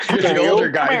You're the older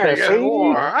guy thinking,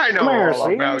 oh, I know Come here, all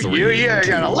see? about you. Yeah, I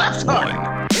got a left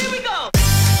hook. Here we go.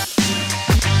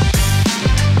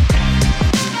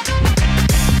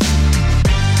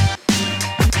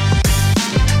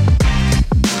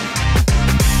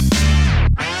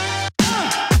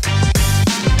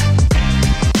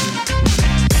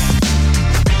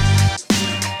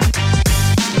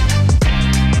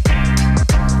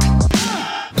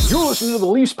 You're listening to the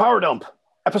Leafs Power Dump,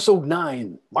 Episode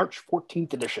 9, March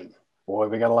 14th edition. Boy,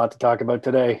 we got a lot to talk about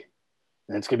today.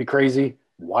 And it's going to be crazy,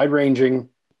 wide-ranging,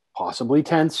 possibly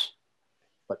tense.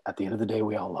 But at the end of the day,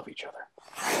 we all love each other.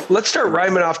 Let's start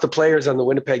rhyming off the players on the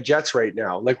Winnipeg Jets right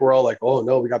now. Like, we're all like, oh,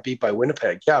 no, we got beat by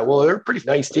Winnipeg. Yeah, well, they're a pretty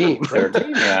nice team.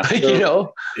 Yeah. Like, you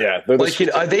know, Like,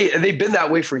 they've been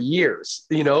that way for years.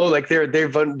 You know, like they've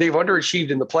underachieved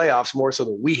in the playoffs more so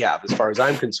than we have, as far as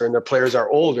I'm concerned. Their players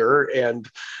are older, and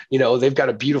you know they've got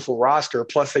a beautiful roster.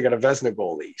 Plus, they got a Vezina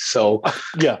goalie. So,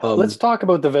 Let's talk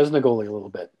about the Vezina goalie a little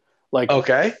bit. Like,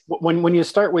 okay, when you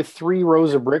start with 3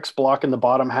 rows of bricks blocking the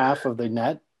bottom half of the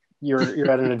net, you're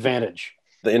at an advantage.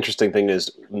 the interesting thing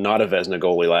is not a Vezina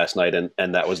goalie last night,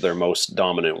 and that was their most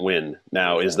dominant win.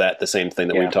 Now, is that the same thing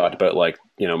that we've talked about? Like,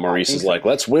 you know, Maurice is like,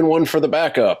 let's win one for the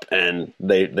backup, and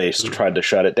they tried to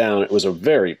shut it down. It was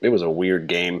a weird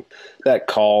game. That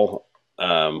call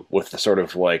with the sort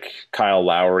of like Kyle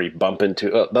Lowry bump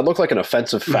into that looked like an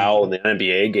offensive foul in the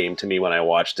NBA game to me when I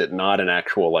watched it, not an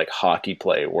actual like hockey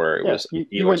play where it was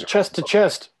you went chest to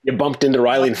chest. You bumped into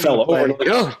Riley and fell over. And like,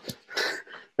 oh.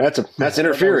 That's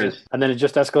interference. And then it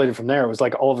just escalated from there. It was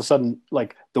like all of a sudden,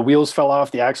 like the wheels fell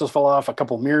off, the axles fell off, a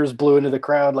couple mirrors blew into the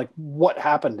crowd. Like, what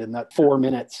happened in that 4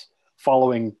 minutes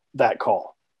following that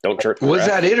call? Was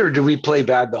that it, or did we play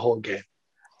bad the whole game?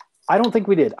 I don't think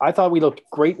we did. I thought we looked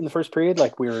great in the first period.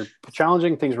 Like, we were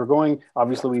challenging, things were going.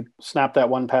 Obviously, we snapped that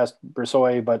one past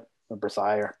Brossoit, but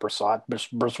Brissot.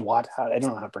 I don't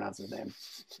know how to pronounce his name.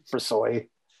 Brossoit.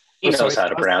 He knows how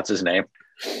to pronounce his name.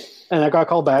 And that got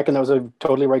called back, and that was a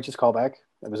totally righteous callback.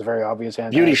 It was a very obvious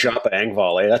hand. Beauty shot the Ang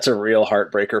volley. That's a real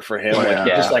heartbreaker for him.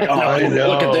 Just like,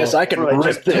 look at this. I can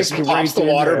rip this. Pops the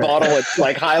water bottle. It's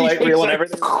like highlight reel and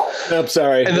everything. I'm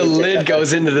sorry. And the lid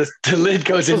goes into the stadium.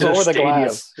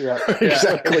 Glass. Yeah,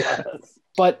 exactly.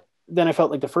 But then I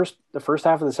felt like the first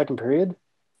half of the second period,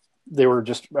 they were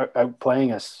just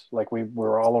outplaying us. Like, we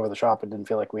were all over the shop and didn't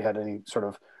feel like we had any sort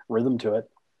of rhythm to it.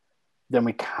 Then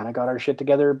we kind of got our shit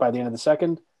together by the end of the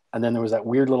second. And then there was that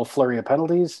weird little flurry of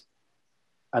penalties.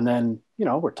 And then, you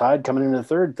know, we're tied coming into the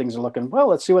third. Things are looking, well,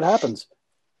 let's see what happens.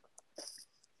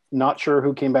 Not sure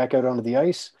who came back out onto the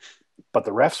ice, but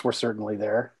the refs were certainly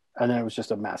there. And then it was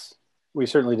just a mess. We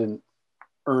certainly didn't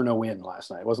earn a win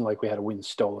last night. It wasn't like we had a win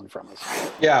stolen from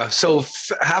us. Yeah. So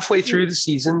halfway through the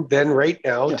season, then right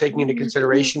now, taking into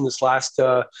consideration this last,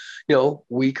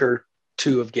 week or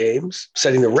two of games,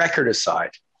 setting the record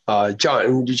aside,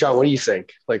 John, what do you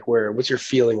think? Like, what's your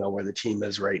feeling on where the team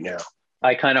is right now?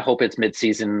 I kind of hope it's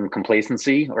mid-season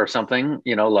complacency or something,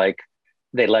 you know, like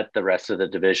they let the rest of the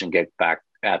division get back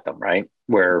at them, right?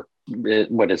 Where,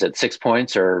 6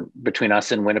 points or between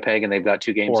us and Winnipeg, and they've got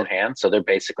 2 games in hand. So they're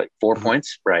basically 4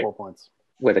 points, right? 4 points.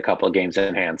 With a couple of games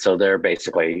in hand. So they're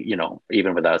basically, you know,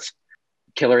 even with us,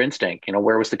 killer instinct. You know,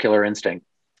 where was the killer instinct?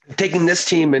 Taking this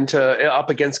team up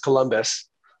against Columbus,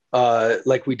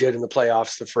 like we did in the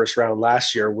playoffs the first round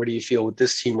last year, where do you feel with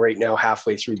this team right now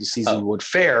halfway through the season would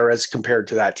fare as compared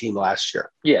to that team last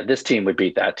year? Yeah, this team would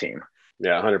beat that team.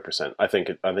 Yeah, 100%. I think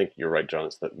you're right, John.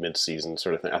 It's the mid-season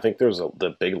sort of thing. I think there was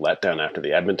the big letdown after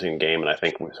the Edmonton game, and I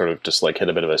think we sort of just like hit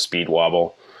a bit of a speed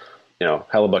wobble. You know,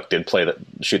 Hellebuck did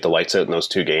shoot the lights out in those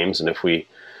 2 games, and if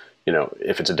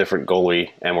it's a different goalie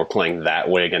and we're playing that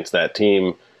way against that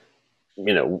team,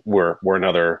 you know, we're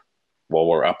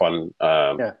up on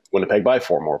Winnipeg by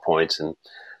 4 more points, and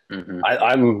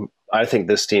I think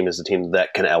this team is a team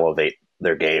that can elevate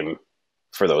their game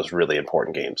for those really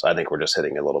important games. I think we're just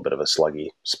hitting a little bit of a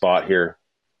sluggy spot here.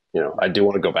 You know, I do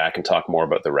want to go back and talk more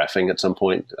about the reffing at some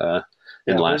point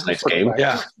in last night's game.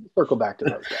 Circle back to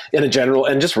those. In general,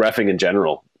 and just reffing in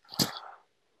general.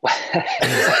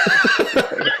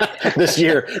 This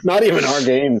year, not even our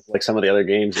games, like some of the other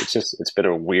games. It's been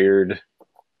a weird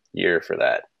year for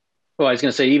that. Well, I was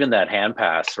going to say, even that hand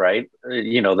pass, right?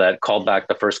 You know, that called back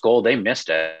the first goal, they missed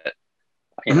it.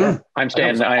 You know, I'm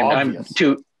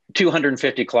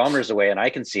 250 kilometers away and I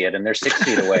can see it, and they're 6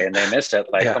 feet away and they missed it.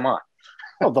 Like, come on.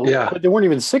 They weren't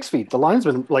even 6 feet. The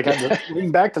linesman had to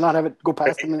lean back to not have it go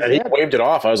past him. And he waved it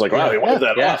off. I was like, wow, he waved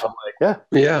that off. I'm like,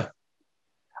 yeah.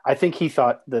 I think he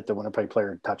thought that the Winnipeg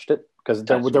player touched it because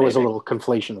there was a little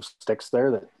conflation of sticks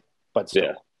there. But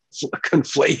still.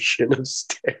 conflation of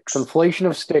sticks. Conflation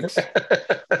of sticks.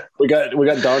 We got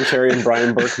Don Cherry and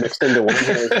Brian Burke mixed into one.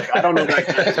 Like, I don't know that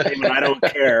guy's name, and I don't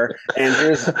care. And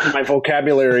here's my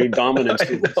vocabulary dominance.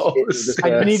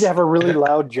 I need to have a really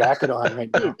loud jacket on right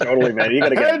now. Totally, man. You got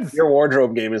to get your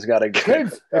wardrobe game has got to get.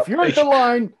 Kids, if you're at the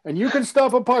line and you can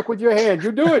stop a puck with your hand,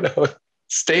 you do it.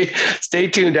 Stay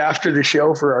tuned after the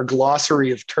show for our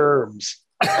glossary of terms.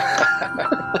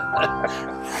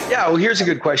 Yeah, well, here's a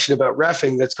good question about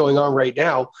reffing that's going on right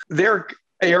now. They're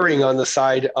erring on the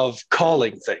side of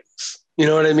calling things. You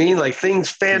know what I mean? Like things,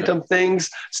 phantom things,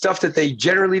 stuff that they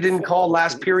generally didn't call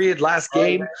last period, last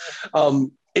game.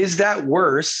 Is that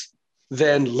worse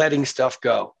than letting stuff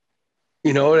go?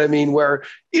 You know what I mean? Where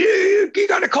you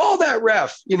got to call that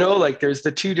ref, you know, like there's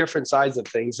the two different sides of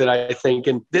things that I think,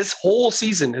 and this whole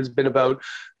season has been about,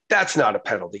 that's not a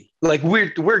penalty. Like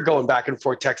we're going back and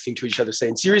forth texting to each other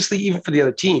saying, seriously, even for the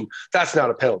other team, that's not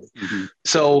a penalty. Mm-hmm.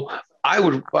 So I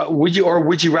would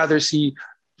you rather see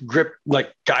grip,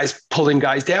 like guys pulling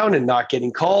guys down and not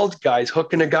getting called, guys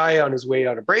hooking a guy on his way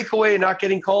on a breakaway and not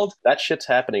getting called? That shit's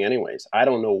happening anyways. I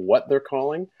don't know what they're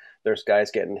calling. There's guys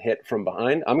getting hit from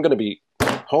behind. I'm going to be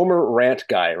Homer rant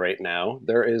guy right now.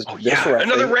 There is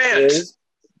another rant. Is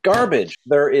garbage.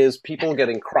 There is people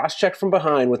getting cross-checked from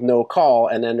behind with no call,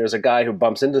 and then there's a guy who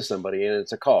bumps into somebody, and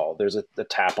it's a call. There's a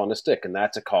tap on a stick, and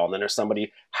that's a call. And then there's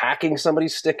somebody hacking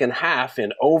somebody's stick in half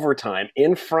in overtime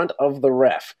in front of the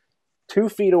ref, 2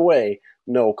 feet away,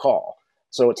 no call.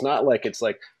 So it's not like it's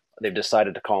like they've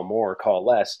decided to call more or call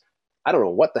less. I don't know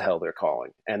what the hell they're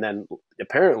calling. And then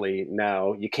apparently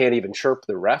now you can't even chirp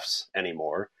the refs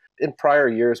anymore. In prior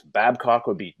years, Babcock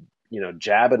would be,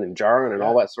 jabbing and jarring and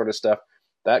all that sort of stuff.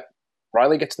 That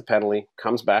Riley gets the penalty,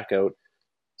 comes back out,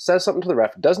 says something to the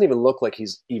ref. Doesn't even look like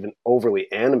he's even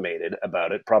overly animated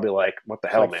about it. Probably like, what the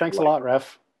hell, man? Thanks a lot,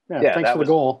 ref. Yeah, thanks for the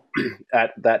goal.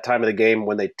 At that time of the game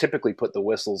when they typically put the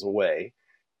whistles away.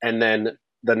 And then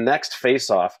the next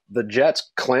face-off, the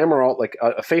Jets clamor out, like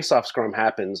a face-off scrum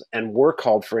happens, and we're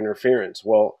called for interference.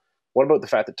 Well, what about the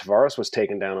fact that Tavares was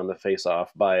taken down on the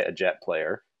face-off by a Jet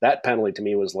player? That penalty to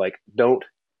me was like, don't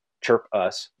chirp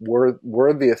us. We're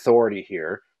the authority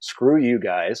here. Screw you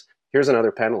guys. Here's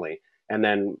another penalty. And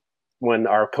then when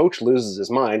our coach loses his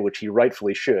mind, which he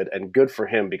rightfully should, and good for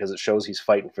him because it shows he's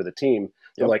fighting for the team,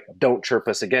 they're like, don't chirp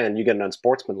us again. You get an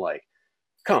unsportsmanlike.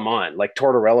 Come on. Like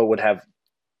Tortorella would have,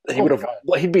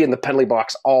 he'd be in the penalty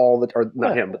box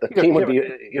not him, but the team would be,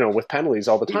 with penalties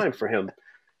all the time for him.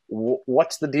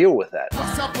 What's the deal with that?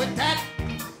 What's up with that?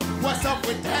 What's up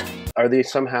with that? Are they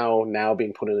somehow now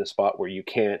being put in a spot where you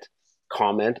can't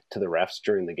comment to the refs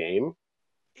during the game?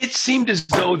 It seemed as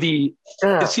though the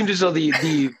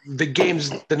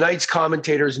night's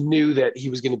commentators knew that he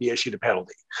was going to be issued a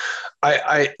penalty.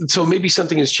 So maybe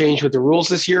something has changed with the rules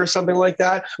this year or something like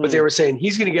that. But they were saying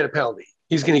he's going to get a penalty.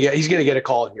 He's going to get a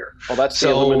call here. Well, that's the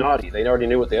Illuminati. They already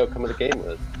knew what the outcome of the game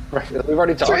was. Right. We've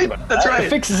already talked about it. That's right.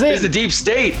 Fix it. It's the deep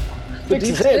state. The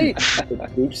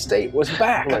deep state was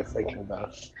back.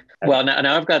 Well,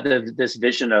 now I've got this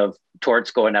vision of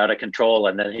Torts going out of control,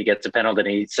 and then he gets a penalty, and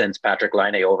he sends Patrick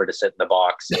Laine over to sit in the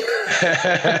box.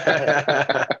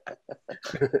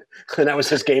 And that was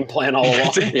his game plan all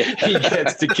along. He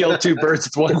gets to kill two birds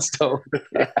with one stone.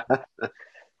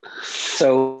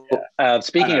 So,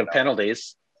 speaking of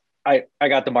penalties, I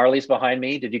got the Marlies behind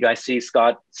me. Did you guys see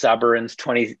Scott Sabourin's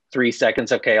 23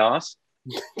 seconds of chaos?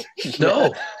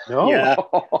 No. Yeah.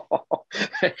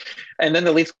 And then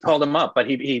the Leafs called him up, but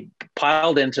he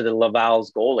piled into the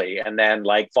Laval's goalie and then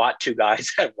fought two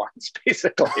guys at once,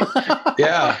 basically.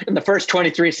 Yeah. In the first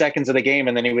 23 seconds of the game,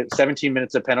 and then he went 17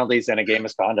 minutes of penalties and a game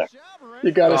misconduct.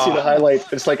 You got to see the highlight.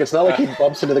 It's not like he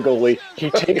bumps into the goalie.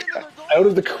 He takes out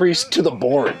of the crease to the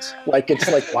boards.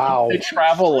 It's like, wow. They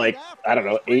travel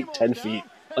 8-10 feet.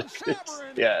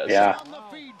 Yeah.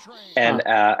 And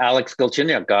Alex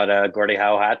Galchenyuk got a Gordie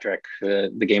Howe hat trick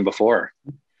the game before.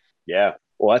 Yeah.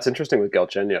 Well, that's interesting with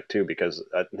Galchenyuk too, because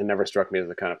it never struck me as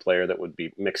the kind of player that would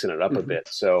be mixing it up a bit.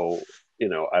 So,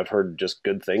 I've heard just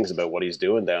good things about what he's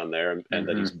doing down there and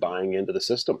that he's buying into the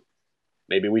system.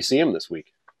 Maybe we see him this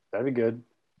week. That'd be good.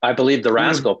 I believe the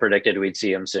Rascal predicted we'd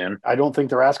see him soon. I don't think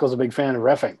the Rascal's a big fan of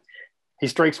reffing. He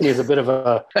strikes me as a bit of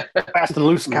a fast and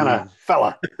loose kind of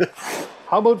fella.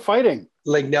 How about fighting?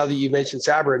 Now that you mentioned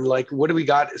Sabourin, what do we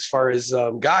got as far as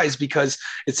guys? Because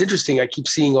it's interesting. I keep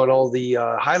seeing on all the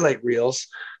highlight reels,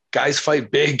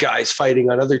 big guys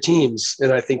fighting on other teams.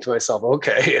 And I think to myself,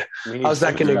 okay, how's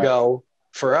that going to go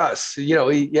for us?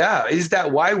 Is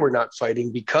that why we're not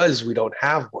fighting? Because we don't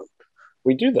have one.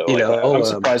 We do though. You Like, know, I'm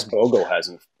surprised Bogo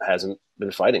hasn't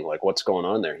been fighting. Like, what's going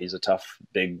on there? He's a tough,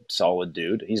 big, solid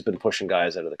dude. He's been pushing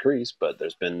guys out of the crease, but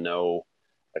there's been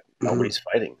nobody's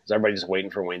fighting. Is everybody just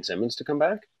waiting for Wayne Simmons to come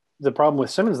back? The problem with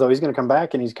Simmons, though, he's going to come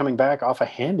back, and he's coming back off a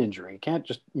hand injury. You can't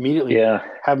just immediately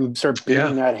have him start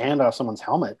beating that hand off someone's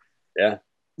helmet. Yeah.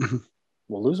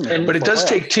 We'll lose him. But it does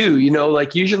take two, you know,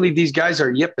 like usually these guys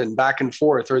are yipping back and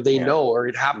forth, or they know, or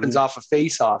it happens off a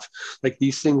face-off. Like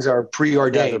these things are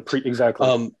preordained. Yeah,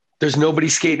 exactly. There's nobody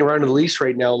skating around in the Leafs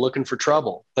right now looking for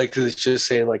trouble. Like it's just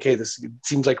saying like, hey, this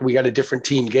seems like we got a different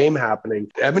team game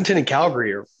happening. Edmonton and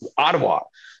Calgary or Ottawa.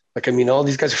 Like, I mean, all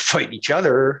these guys are fighting each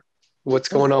other. What's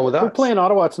going on with us? We're playing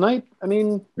Ottawa tonight. I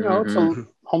mean, you know, it's a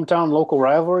hometown local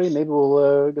rivalry. Maybe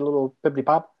we'll get a little pippity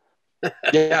pop.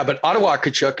 Yeah, but Ottawa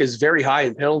Tkachuk is very high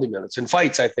in penalty minutes and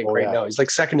fights, I think, now. He's like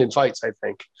second in fights, I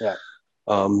think. Yeah.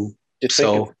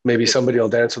 So maybe somebody will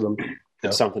dance with him.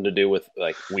 It's something to do with,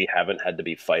 like, we haven't had to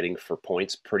be fighting for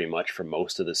points pretty much for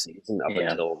most of the season up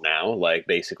until now. Like,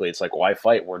 basically, it's like, why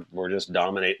fight? We're just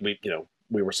dominate.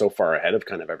 We were so far ahead of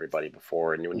kind of everybody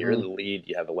before. And when you're in the lead,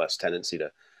 you have a less tendency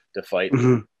to fight.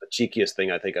 The cheekiest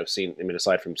thing I think I've seen, I mean,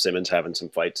 aside from Simmons having some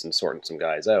fights and sorting some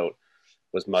guys out,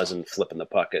 was Muzzin flipping the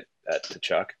puck at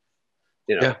Tkachuk.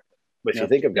 You know, but if you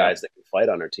think of guys that can fight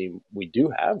on our team, we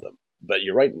do have them. But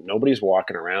you're right, nobody's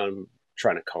walking around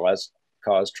trying to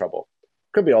cause trouble.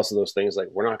 Could be also those things like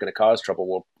we're not going to cause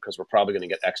trouble because we're probably going to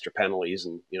get extra penalties,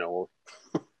 and you know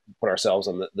we'll put ourselves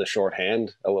on the short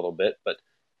hand a little bit. But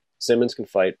Simmons can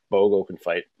fight, Bogo can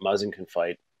fight, Muzzin can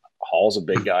fight. Hall's a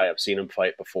big guy. I've seen him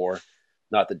fight before.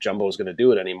 Not that Jumbo's going to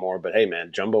do it anymore, but hey,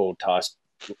 man, Jumbo tossed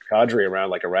Kadri around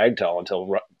like a ragdoll until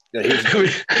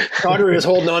Kadri was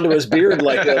holding onto his beard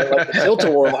like a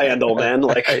tilt-a-whirl handle, man.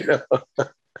 Like, I know.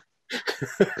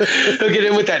 He'll get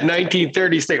in with that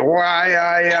 1930s thing. Why?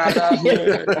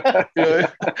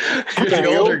 He's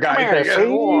the older guy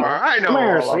thinking, I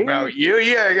know all about you.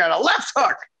 Yeah, I got a left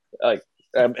hook. Like,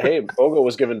 hey, Bogo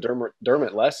was giving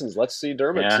Dermott lessons. Let's see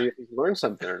Dermott, see if he's learned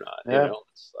something or not. Yeah.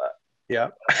 You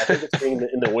know, I think it's being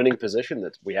in the winning position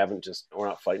that we're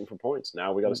not fighting for points.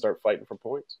 Now we got to start fighting for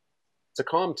points. It's a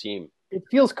calm team. It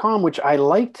feels calm, which I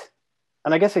liked,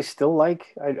 and I guess I still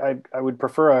like. I would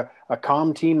prefer a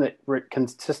calm team that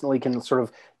consistently can sort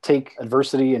of take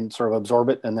adversity and sort of absorb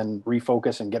it and then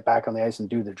refocus and get back on the ice and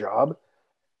do the job.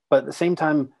 But at the same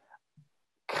time,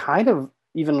 kind of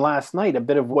even last night, a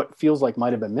bit of what feels like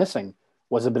might have been missing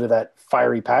was a bit of that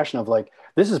fiery passion of like,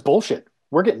 this is bullshit.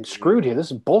 We're getting screwed here.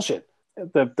 This is bullshit.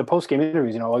 The post-game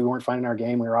interviews, you know, we weren't finding our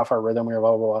game. We were off our rhythm. We were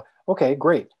blah, blah, blah. Okay,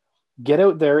 great. Get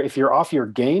out there. If you're off your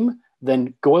game,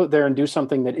 then go out there and do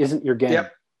something that isn't your game.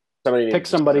 Yep. Pick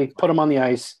somebody, put them on the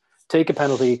ice, take a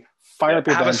penalty, fire up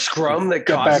your bench. Have a scrum that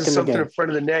causes something in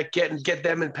front of the net, get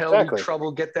them in penalty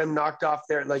trouble, get them knocked off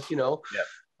there. Like, you know,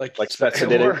 like Spezza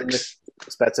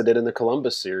did in the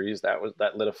Columbus series. That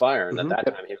lit a fire. And at that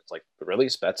time, he was like, really?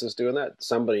 Spezza's doing that?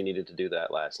 Somebody needed to do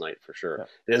that last night for sure. Yeah.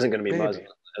 It isn't going to be Muzzin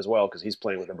as well because he's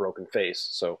playing with a broken face.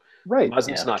 So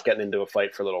Muzzin's not getting into a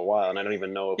fight for a little while. And I don't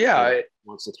even know if he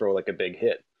wants to throw like a big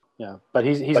hit. Yeah, but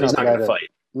he's not going to fight.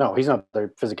 No, he's not the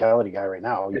physicality guy right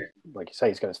now. Like you say,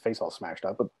 he's got his face all smashed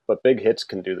up. But big hits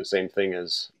can do the same thing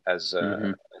as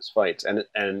fights.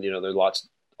 And you know, there's lots.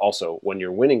 Also, when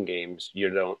you're winning games,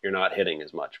 you're not hitting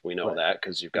as much. We know that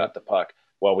because you've got the puck.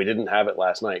 Well, we didn't have it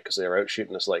last night because they were out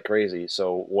shooting us like crazy.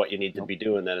 So what you need to be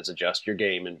doing then is adjust your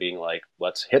game and being like,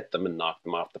 let's hit them and knock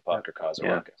them off the puck or cause a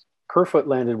ruckus. Kerfoot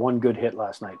landed one good hit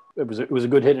last night. It was a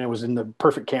good hit, and it was in the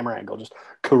perfect camera angle, just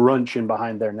crunching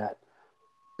behind their net.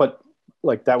 But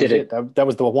like that was it. That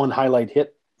was the one highlight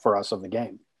hit for us of the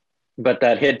game. But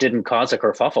that hit didn't cause a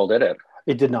kerfuffle, did it?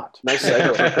 It did not. Nice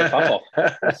segue for kerfuffle.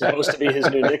 It's supposed to be his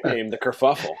new nickname, the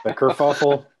kerfuffle. The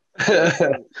kerfuffle.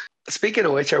 Speaking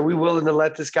of which, are we willing to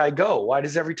let this guy go? Why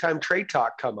does every time trade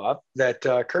talk come up that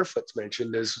Kerfoot's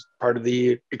mentioned as part of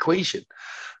the equation?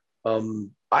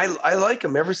 I like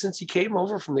him ever since he came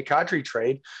over from the Kadri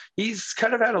trade. He's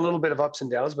kind of had a little bit of ups and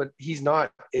downs, but he's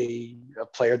not a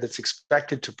player that's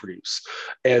expected to produce.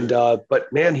 And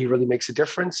but man, he really makes a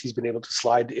difference. He's been able to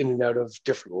slide in and out of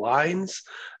different lines,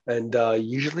 and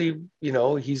usually, you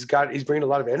know, he's bringing a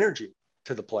lot of energy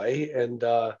to the play, and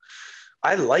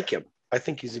I like him. I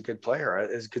think he's a good player.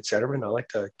 He's a good centerman. I like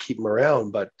to keep him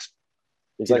around, but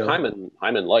he's like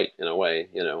Hyman Light in a way,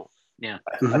 you know. Yeah,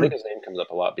 I think his name comes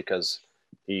up a lot because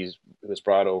he was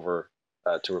brought over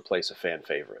to replace a fan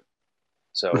favorite.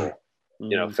 So,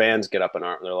 you know, fans get up in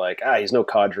arms. They're like, he's no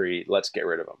Kadri. Let's get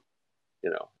rid of him.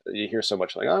 You know, you hear so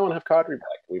much like, I want to have Kadri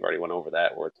back. We've already went over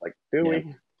that where it's like, do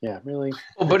we? Yeah, really.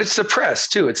 Well, but it's the press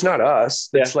too. It's not us.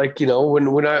 It's like,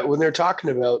 when they're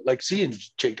talking about like seeing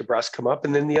Jake DeBrusk come up,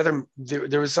 and then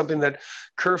there was something that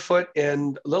Kerfoot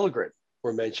and Liljegren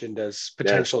were mentioned as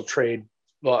potential trade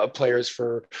players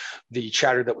for the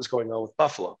chatter that was going on with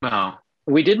Buffalo. Wow.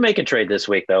 We did make a trade this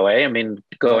week, though, eh? I mean,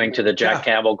 going to the Jack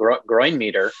Campbell groin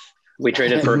meter, we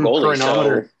traded for a goalie.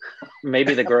 So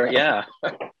maybe the groin,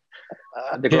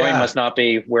 the groin must not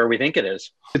be where we think it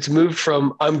is. It's moved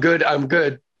from I'm good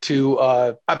to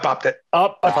I popped it.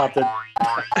 I popped it.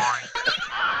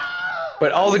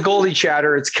 But all the goalie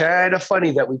chatter, it's kind of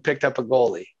funny that we picked up a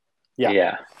goalie.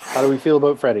 Yeah. How do we feel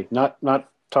about Freddie? Not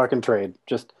talking trade,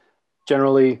 just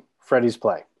generally Freddie's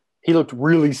play. He looked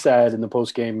really sad in the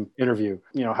post-game interview.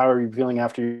 How are you feeling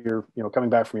after you're coming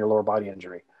back from your lower body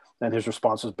injury? And his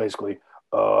response was basically,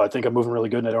 I think I'm moving really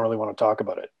good and I don't really want to talk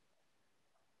about it.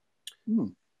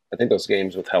 I think those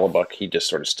games with Hellebuck, he just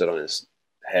sort of stood on his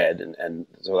head. And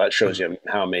so that shows you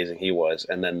how amazing he was.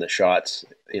 And then the shots,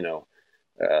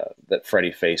 that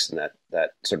Freddie faced in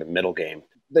that sort of middle game,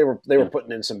 they were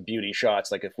putting in some beauty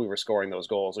shots. Like if we were scoring those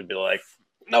goals, we'd be like,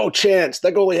 no chance.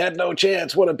 That goalie had no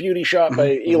chance. What a beauty shot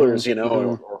by Ehlers,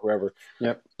 or whoever.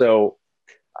 Yep. So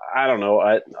I don't know.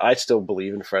 I still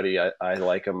believe in Freddie. I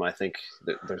like him. I think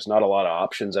that there's not a lot of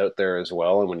options out there as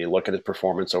well. And when you look at his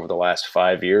performance over the last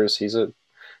 5 years, he's in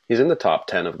the top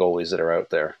 10 of goalies that are out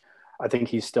there. I think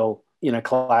he's still in a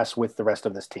class with the rest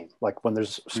of this team. Like when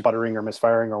there's sputtering or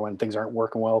misfiring or when things aren't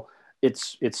working well,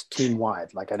 it's team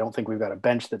wide. Like I don't think we've got a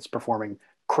bench that's performing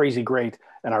crazy great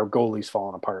and our goalie's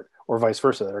falling apart, or vice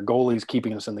versa, that our goalie's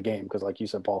keeping us in the game. Because like you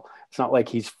said, Paul, it's not like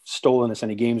he's stolen us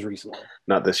any games recently.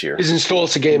 Not this year. He hasn't stolen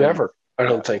us a game ever, I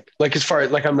don't think. Like as far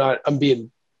as like I'm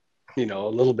being, a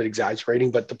little bit exaggerating,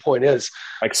 but the point is,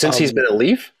 like since he's been a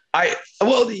Leaf, I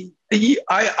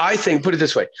think, put it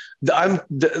this way,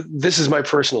 this is my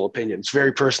personal opinion. It's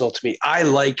very personal to me. I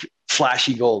like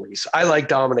flashy goalies. I like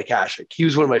Dominic Hasek. He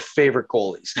was one of my favorite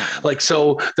goalies. Like,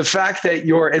 so the fact that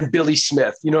and Billy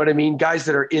Smith, you know what I mean? Guys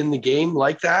that are in the game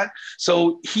like that.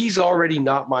 So he's already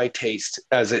not my taste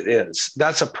as it is.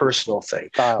 That's a personal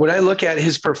thing. When I look at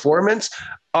his performance,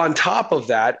 on top of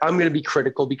that, I'm going to be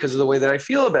critical because of the way that I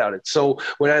feel about it. So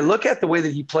when I look at the way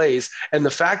that he plays and the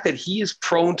fact that he is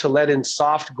prone to let in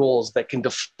soft goals that can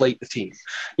deflate the team,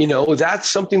 that's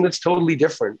something that's totally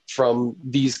different from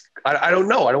these. I don't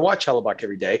know. I don't watch Hellebuck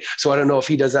every day, so I don't know if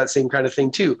he does that same kind of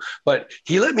thing too. But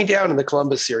he let me down in the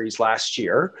Columbus series last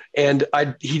year, and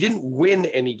he didn't win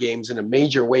any games in a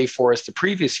major way for us the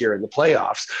previous year in the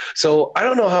playoffs. So I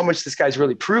don't know how much this guy's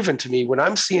really proven to me when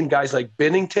I'm seeing guys like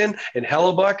Binnington and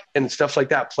Hellebuck and stuff like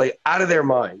that play out of their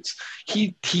minds.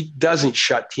 He doesn't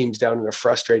shut teams down in a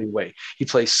frustrating way. He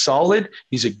plays solid.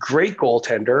 He's a great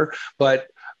goaltender, but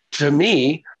to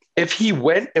me, if he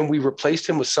went and we replaced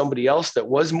him with somebody else that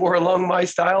was more along my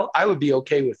style, I would be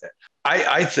okay with it.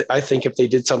 I think if they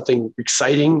did something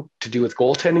exciting to do with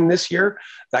goaltending this year,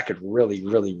 that could really,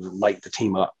 really light the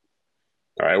team up.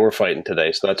 All right, we're fighting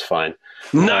today, so that's fine.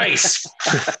 Nice.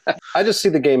 I just see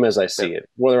the game as I see it,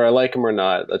 whether I like him or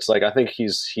not. It's like I think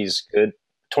he's good.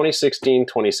 2016,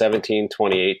 2017,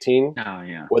 2018. Oh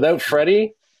yeah. Without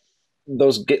Freddie,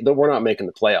 we're not making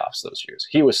the playoffs those years.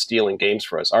 He was stealing games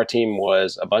for us. Our team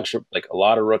was a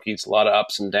lot of rookies, a lot of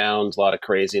ups and downs, a lot of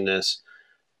craziness.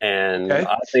 And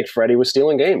I think Freddie was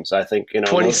stealing games. I think,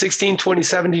 2016,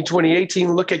 2017,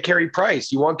 2018, look at Carey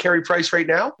Price. You want Carey Price right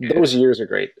now? Those years are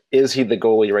great. Is he the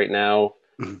goalie right now?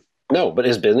 Mm-hmm. No, but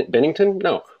is Binnington?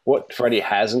 No. What Freddie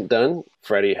hasn't done,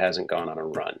 Freddie hasn't gone on a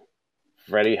run.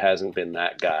 Freddie hasn't been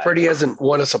that guy. Freddie hasn't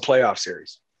won us a playoff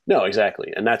series. No,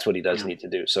 exactly. And that's what he does need to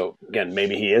do. So, again,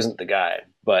 maybe he isn't the guy,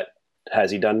 but has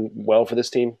he done well for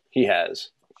this team? He has.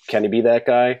 Can he be that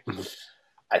guy? Mm-hmm.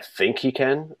 I think he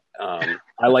can.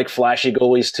 I like flashy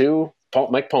goalies too.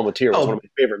 Mike Palmateer was one of my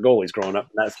favorite goalies growing up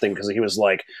in that thing because he was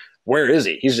like, where is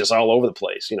he? He's just all over the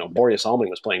place. Boreas Alming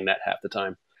was playing net half the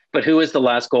time. But who is the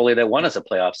last goalie that won us a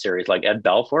playoff series? Like Ed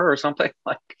Belfour or something?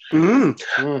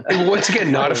 Once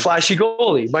again, not a flashy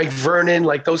goalie. Mike Vernon,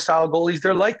 like those style goalies,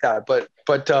 they're like that. But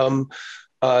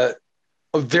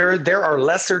there are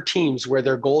lesser teams where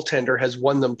their goaltender has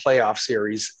won them playoff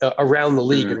series around the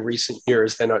league in recent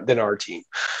years than our team.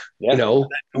 Yeah.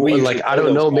 I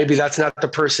don't know. Maybe that's not the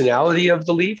personality of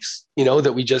the Leafs.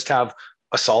 That we just have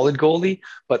a solid goalie,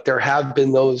 but there have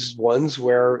been those ones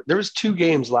where there was 2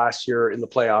 games last year in the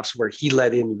playoffs where he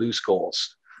let in loose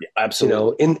goals. Yeah,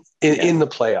 absolutely. In the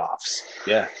playoffs.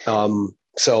 Yeah.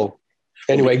 So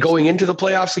anyway, going into the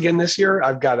playoffs again this year,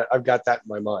 I've got that in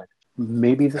my mind.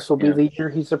 Maybe this will be the year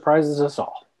he surprises us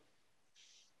all.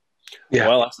 Yeah.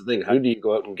 Well, that's the thing. Who do you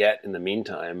go out and get in the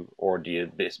meantime? Or do you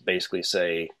basically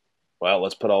say, well,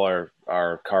 let's put all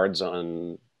our cards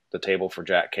on the table for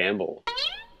Jack Campbell.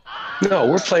 No,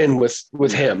 we're playing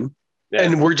with him, Yeah.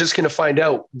 and we're just going to find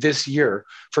out this year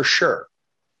for sure.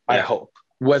 I hope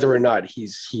whether or not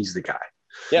he's the guy.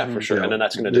 Yeah, for sure. And then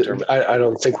that's going to determine. I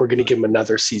don't think we're going to give him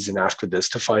another season after this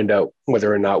to find out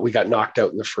whether or not we got knocked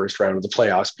out in the first round of the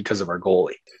playoffs because of our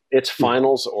goalie. It's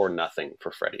finals or nothing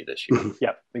for Freddie this year.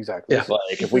 Yeah, exactly. Yeah.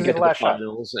 Like if we get to the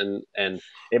finals, and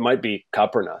it might be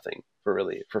cup or nothing for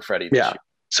Freddie this year.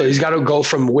 So he's got to go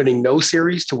from winning no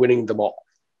series to winning them all.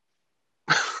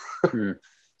 And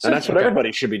that's what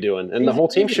everybody should be doing, and the whole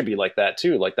team should be like that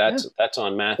too. Like that's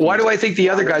on Matthews. Why do I think the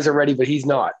other guys are ready, but he's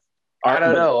not? I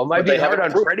don't know. It might be hard on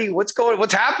Freddie. What's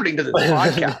happening to this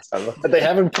podcast? But they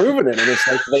haven't proven it, and it's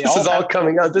like this is all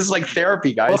coming out. This is like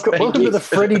therapy, guys. Welcome to the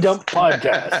Freddie Dump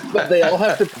podcast. But they all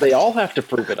have to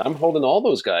prove it. I'm holding all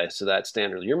those guys to that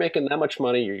standard. You're making that much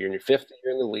money. You're in your fifth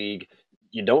year in the league.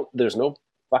 There's no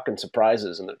fucking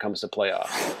surprises when it comes to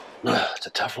playoffs. It's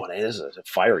a tough one. It is a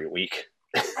fiery week.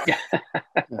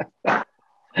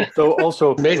 So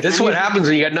also, this is what happens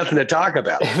when you got nothing to talk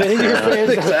about. If any of your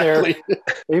fans out there,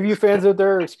 any of you fans out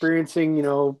there experiencing,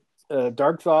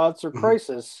 dark thoughts or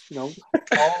crisis,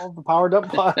 call the Power Dump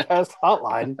Podcast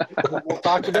hotline. We'll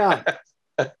talk you down.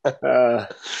 You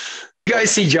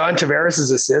guys see John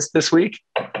Tavares' assist this week?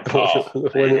 That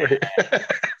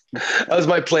was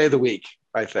my play of the week.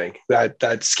 I think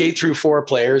that skate through four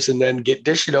players and then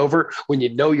dish it over when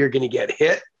you know you're going to get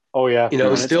hit. Oh yeah,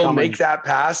 still make that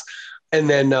pass. And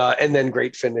then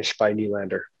great finish by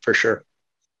Nylander for sure.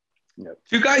 Yep.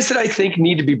 Two guys that I think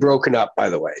need to be broken up, by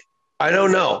the way. I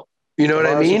don't know. You know what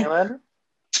I mean? Nylander?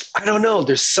 I don't know.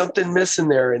 There's something missing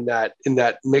there in that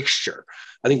mixture.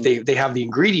 I think they have the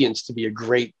ingredients to be a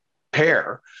great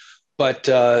pair, but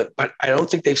I don't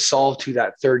think they've solved who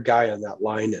that third guy on that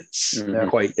line is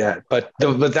quite yet. But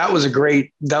that was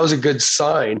a good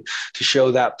sign to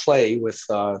show that play with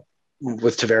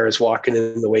Tavares walking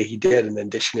in the way he did and then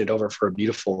dishing it over for a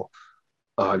beautiful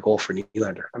goal for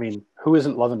Nylander. I mean, who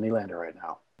isn't loving Nylander right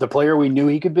now? The player we knew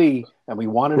he could be and we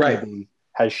wanted him to be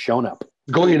has shown up.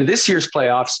 Going into this year's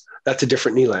playoffs, that's a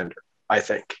different Nylander, I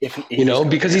think.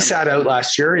 Because he sat out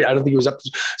last year. I don't think he was up.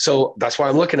 So that's why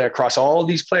I'm looking at across all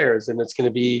these players, and it's going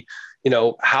to be,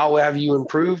 how have you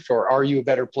improved, or are you a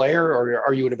better player, or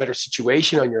are you in a better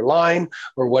situation on your line,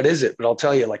 or what is it? But I'll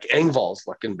tell you, like Engvall's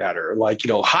looking better,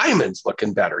 Hyman's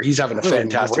looking better. He's having a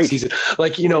fantastic season.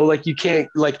 You can't,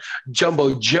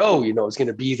 Jumbo Joe, is going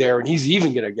to be there, and he's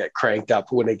even going to get cranked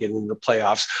up when they get into the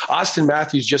playoffs. Austin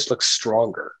Matthews just looks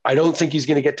stronger. I don't think he's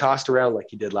going to get tossed around like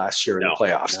he did last year in the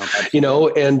playoffs.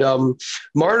 And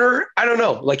Marner, I don't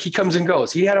know, he comes and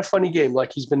goes. He had a funny game.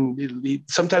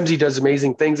 Sometimes he does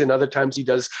amazing things, and other times he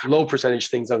does low percentage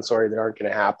things that aren't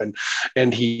going to happen,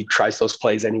 and he tries those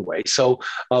plays anyway. So,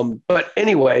 but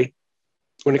anyway,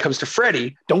 when it comes to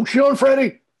Freddie, don't shit on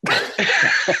Freddie.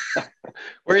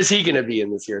 Where is he going to be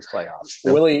in this year's playoffs?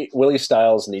 Willie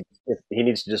Stiles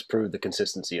needs to just prove the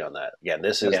consistency on that. Again,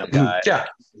 this is the guy. Yeah.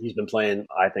 He's been playing,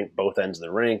 I think, both ends of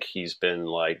the rink. He's been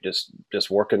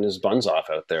just working his buns off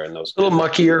out there in those a little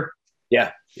muckier.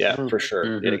 Yeah, for sure.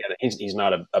 Mm-hmm. He's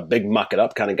not a big muck it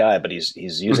up kind of guy, but he's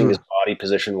using his body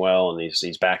position well, and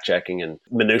he's back checking and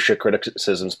minutia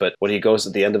criticisms. But when he goes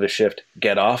at the end of his shift,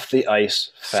 get off the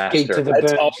ice faster. Skate to the bench.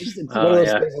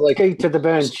 Skate to the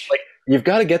bench. You've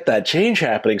got to get that change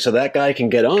happening so that guy can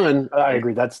get on. I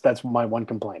agree. That's my one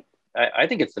complaint. I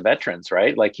think it's the veterans,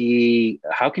 right?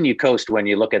 How can you coast when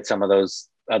you look at some of those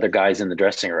other guys in the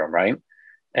dressing room, right?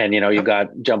 And, you got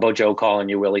Jumbo Joe calling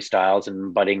you Willie Stiles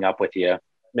and butting up with you.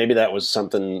 Maybe that was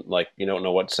something you don't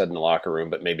know what's said in the locker room,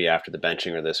 but maybe after the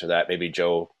benching or this or that, maybe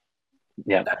Joe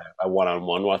had a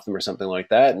one-on-one with him or something like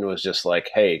that. And it was just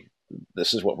hey,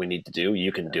 this is what we need to do.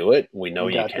 You can do it. We know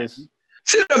you can. This.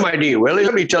 Sit on my knee, Willie.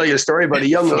 Let me tell you a story about a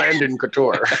young Landon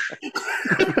Couture.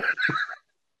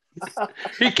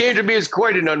 He came to me as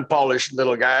quite an unpolished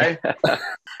little guy.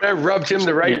 I rubbed him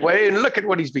the right way, and look at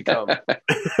what he's become.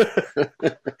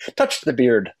 Touch the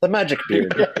beard, the magic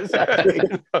beard. Yeah, exactly.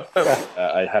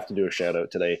 I have to do a shout out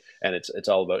today, and it's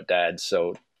all about dads.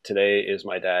 So today is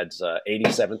my dad's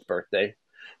 87th birthday.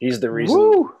 He's the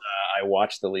reason I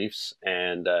watched the Leafs,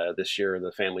 and this year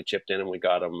the family chipped in, and we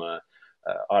got him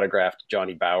autographed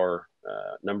Johnny Bauer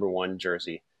 #1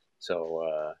 jersey.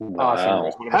 So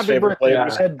awesome! Happy birthday!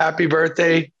 Happy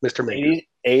birthday, Mr. Maker.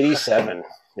 87.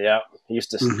 Yeah, he used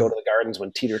to go to the Gardens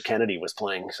when Teeter Kennedy was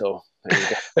playing. So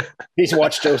he's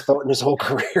watched Joe Thornton his whole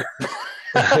career.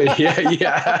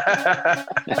 Yeah.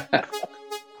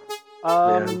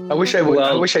 I wish I would.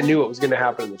 I wish I knew what was going to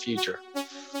happen in the future.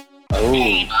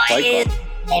 Hey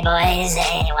boys,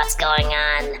 hey, what's going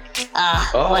on?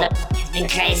 What a been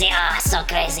crazy. So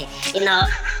crazy. You know,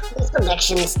 these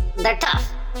predictions, they're tough.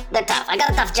 They're tough. I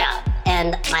got a tough job.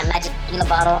 And my magic tequila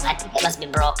bottle, I think it must be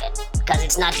broken. Because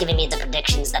it's not giving me the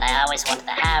predictions that I always wanted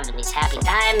to have in these happy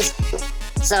times.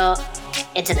 So,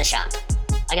 it's in the shop.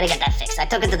 I gotta get that fixed. I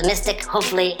took it to the Mystic.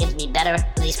 Hopefully it'll be better with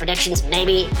these predictions.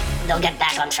 Maybe they'll get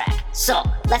back on track. So,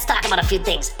 let's talk about a few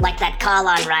things, like that call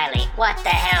on Riley. What the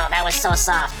hell? That was so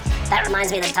soft. That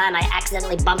reminds me of the time I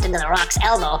accidentally bumped into the Rock's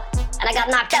elbow and I got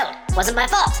knocked out. Wasn't my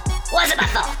fault. Wasn't my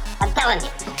fault. I'm telling you.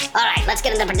 Alright, let's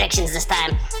get into predictions this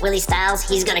time. Willie Styles,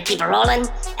 he's gonna keep it rolling.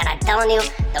 And I'm telling you,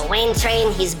 the Wayne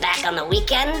train, he's back on the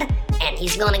weekend. And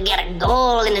he's gonna get a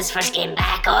goal in his first game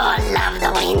back. Oh, I love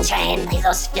the Wayne train.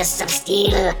 Those fists of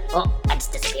steel. Oh, I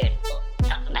just disappeared. Oh,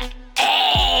 I'm back.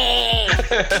 Hey!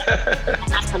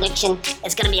 Last prediction.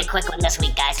 It's gonna be a quick one this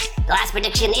week, guys. The last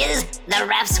prediction is the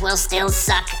refs will still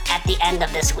suck at the end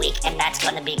of this week. And that's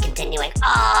gonna be continuing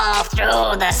all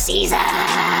through the season.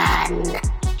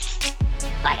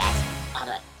 Bye, guys. I'll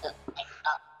do it.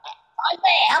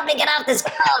 Help me get off this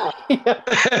call. Can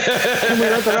we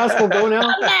let the rascal go now?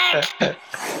 I'm back.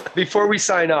 Before we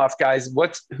sign off, guys,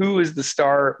 who is the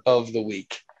star of the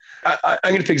week? I'm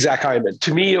going to pick Zach Hyman.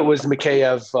 To me, it was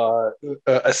Mikheyev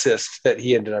assist that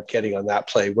he ended up getting on that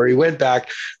play, where he went back.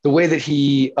 The way that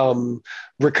he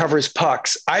recovers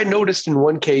pucks, I noticed in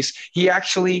one case he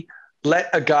actually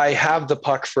let a guy have the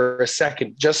puck for a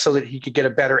second just so that he could get a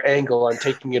better angle on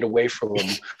taking it away from him.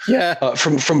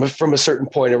 From a certain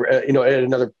point, at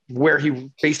another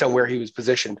based on where he was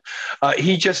positioned.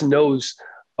 He just knows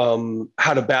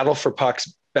how to battle for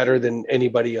pucks better than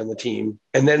anybody on the team.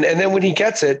 And then when he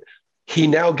gets it, he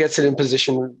now gets it in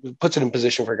position, puts it in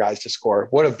position for guys to score.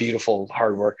 What a beautiful,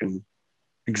 hardworking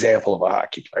example of a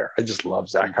hockey player. I just love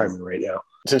Zach Hyman right now.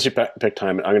 Since you picked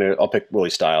Hyman, I'll pick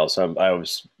Willie Styles.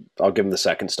 I'll give him the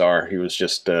second star. He was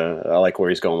just I like where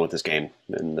he's going with his game,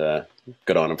 and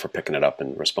good on him for picking it up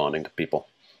and responding to people.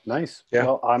 Nice. Yeah.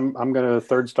 Well, I'm going to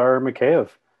third star Mikheyev.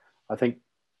 I think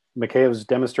Mikheyev's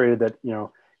demonstrated that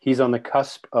he's on the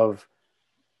cusp of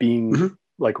being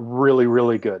like really,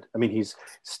 really good. I mean, he's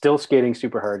still skating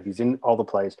super hard. He's in all the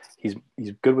plays. He's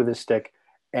good with his stick,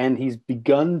 and he's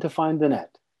begun to find the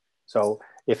net. So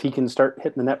if he can start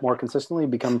hitting the net more consistently,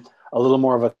 become a little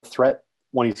more of a threat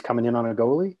when he's coming in on a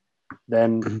goalie,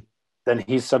 then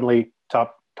he's suddenly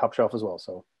top shelf as well.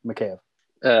 So Mikheyev.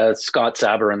 Scott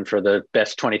Sabarin for the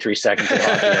best 23 seconds of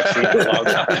hockey I've seen in a long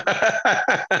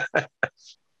time.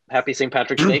 Happy St.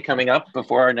 Patrick's Day coming up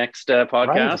before our next podcast.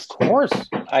 Right, of course.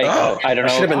 I don't know. I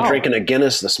should have been drinking a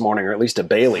Guinness this morning, or at least a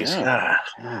Bailey's. Yeah.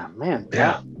 Man.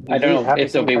 Yeah. I don't know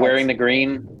if they'll be wearing the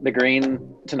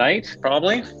green tonight,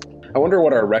 probably. I wonder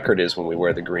what our record is when we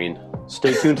wear the green.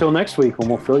 Stay tuned till next week when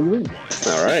we'll fill you in.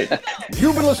 All right.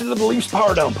 You've been listening to the Leafs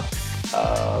Power Dump.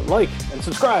 Like and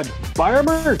subscribe. Buy our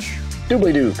merch.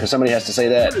 Doobly-doo, because somebody has to say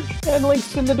that. And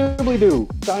links in the doobly-doo.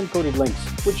 Time-coded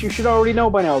links, which you should already know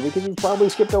by now because you've probably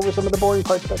skipped over some of the boring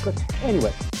parts back there.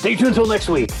 Anyway, stay tuned until next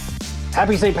week.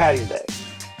 Happy St. Paddy's Day.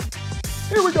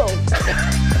 Here we go.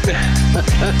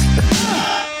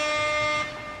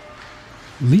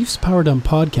 Leafs Power Dump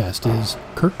Podcast is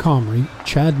Kirk Comrie,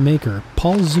 Chad Maker,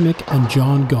 Paul Zimick, and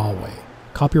John Galway.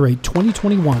 Copyright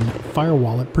 2021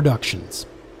 Firewallet Productions.